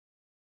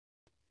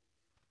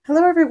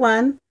Hello,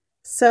 everyone.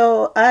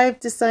 So I've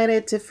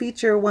decided to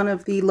feature one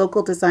of the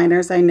local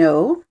designers I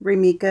know,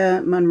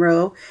 Remeicka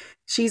Monroe.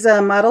 She's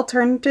a model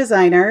turned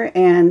designer,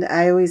 and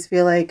I always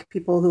feel like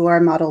people who are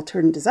model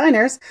turned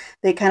designers,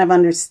 they kind of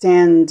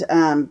understand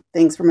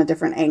things from a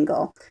different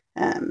angle.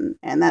 And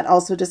that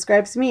also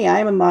describes me.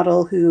 I'm a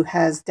model who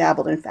has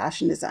dabbled in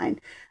fashion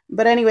design.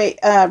 But anyway,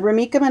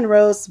 Remeicka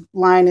Monroe's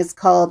line is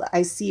called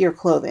I See Your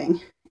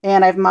Clothing.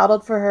 And I've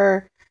modeled for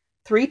her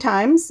 3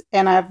 times,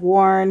 and I've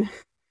worn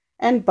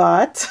and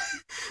bought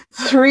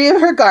 3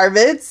 of her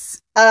garments,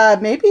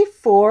 maybe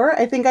 4.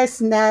 I think I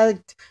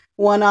snagged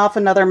one off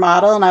another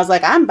model and I was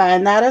like, I'm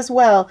buying that as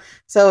well.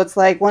 So it's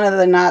like one of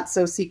the not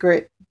so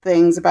secret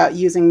things about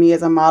using me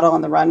as a model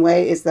on the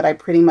runway is that I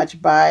pretty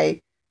much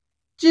buy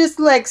just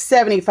like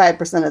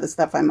 75% of the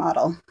stuff I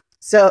model.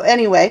 So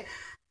anyway,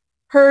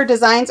 her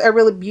designs are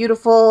really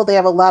beautiful. They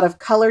have a lot of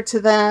color to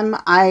them.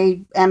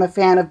 I am a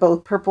fan of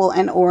both purple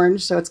and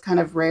orange, so it's kind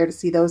of rare to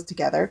see those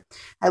together.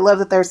 I love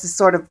that there's this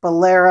sort of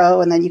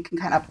bolero, and then you can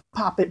kind of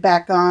pop it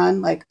back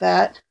on like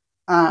that.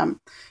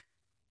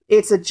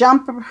 It's a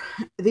jumper.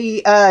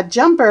 The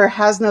jumper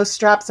has no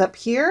straps up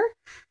here,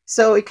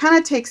 so it kind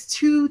of takes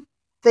 2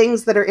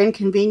 things that are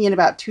inconvenient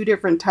about 2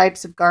 different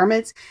types of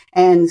garments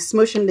and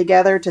smush them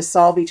together to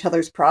solve each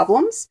other's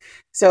problems.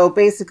 So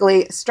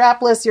basically,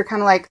 strapless, you're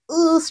kind of like,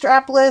 ooh,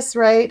 strapless,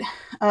 right?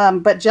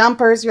 But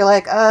jumpers, you're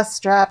like,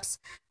 straps.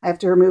 I have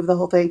to remove the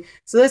whole thing.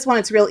 So this one,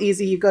 it's real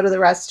easy. You go to the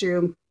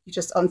restroom, you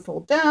just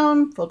unfold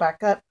down, fold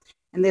back up,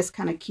 and this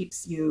kind of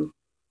keeps you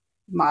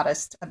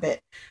modest a bit.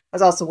 I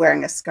was also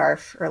wearing a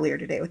scarf earlier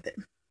today with it.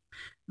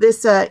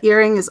 This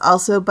earring is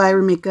also by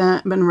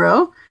Remeicka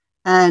Monroe,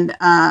 and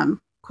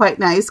quite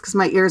nice because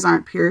my ears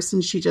aren't pierced,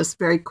 and she just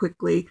very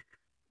quickly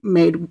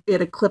made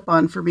it a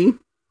clip-on for me.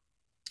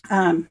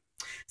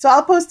 So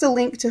I'll post a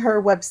link to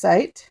her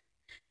website.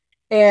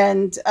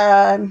 And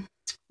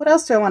what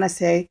else do I want to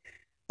say?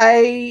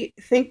 I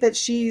think that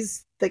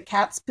she's the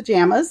cat's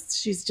pajamas.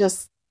 She's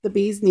just the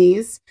bee's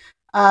knees.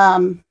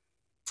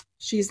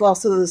 She's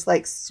also this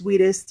like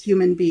sweetest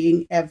human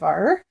being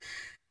ever.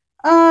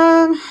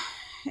 And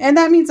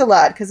that means a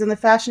lot because in the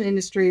fashion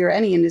industry or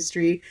any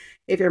industry,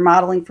 if you're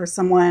modeling for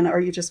someone or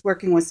you're just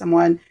working with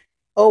someone,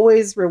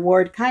 always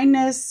reward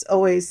kindness,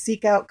 always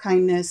seek out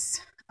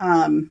kindness.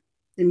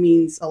 It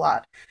means a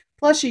lot.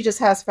 Plus, she just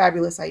has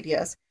fabulous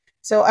ideas.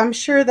 So I'm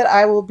sure that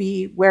I will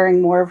be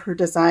wearing more of her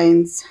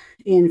designs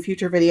in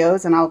future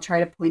videos, and I'll try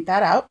to point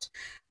that out.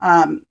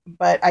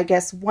 But I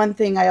guess one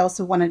thing I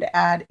also wanted to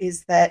add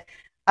is that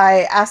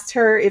I asked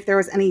her if there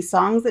was any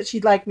songs that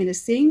she'd like me to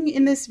sing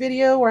in this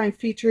video where I'm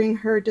featuring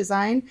her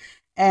design.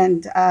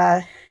 And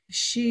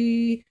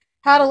she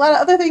had a lot of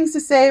other things to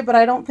say, but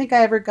I don't think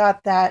I ever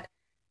got that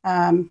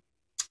song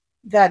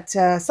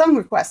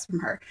request from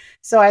her.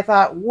 So I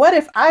thought, what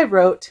if I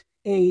wrote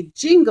a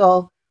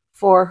jingle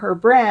for her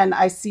brand,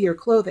 I See Your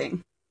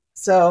Clothing?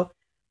 So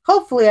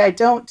hopefully I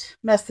don't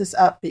mess this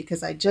up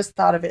because I just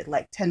thought of it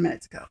like 10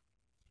 minutes ago.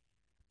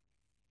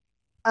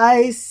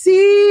 I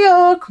see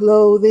your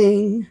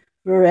clothing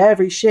for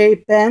every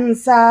shape and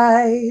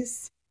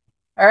size.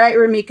 All right,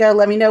 Remeicka,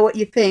 let me know what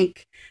you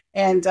think.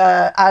 And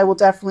I will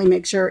definitely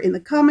make sure in the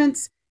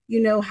comments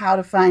you know how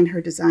to find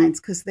her designs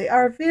because they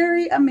are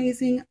very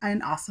amazing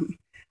and awesome.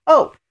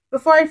 Oh,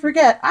 before I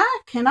forget,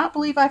 I cannot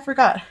believe I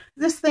forgot.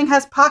 This thing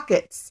has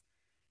pockets.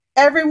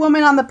 Every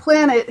woman on the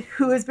planet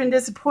who has been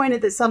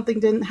disappointed that something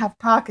didn't have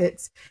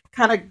pockets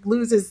kind of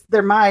loses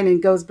their mind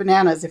and goes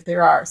bananas if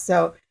there are.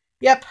 So,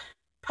 yep,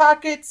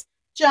 pockets,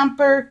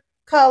 jumper,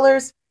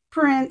 colors,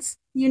 prints,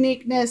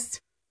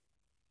 uniqueness,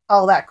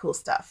 all that cool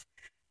stuff.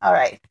 All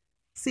right.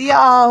 See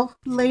y'all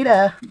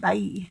later.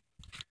 Bye.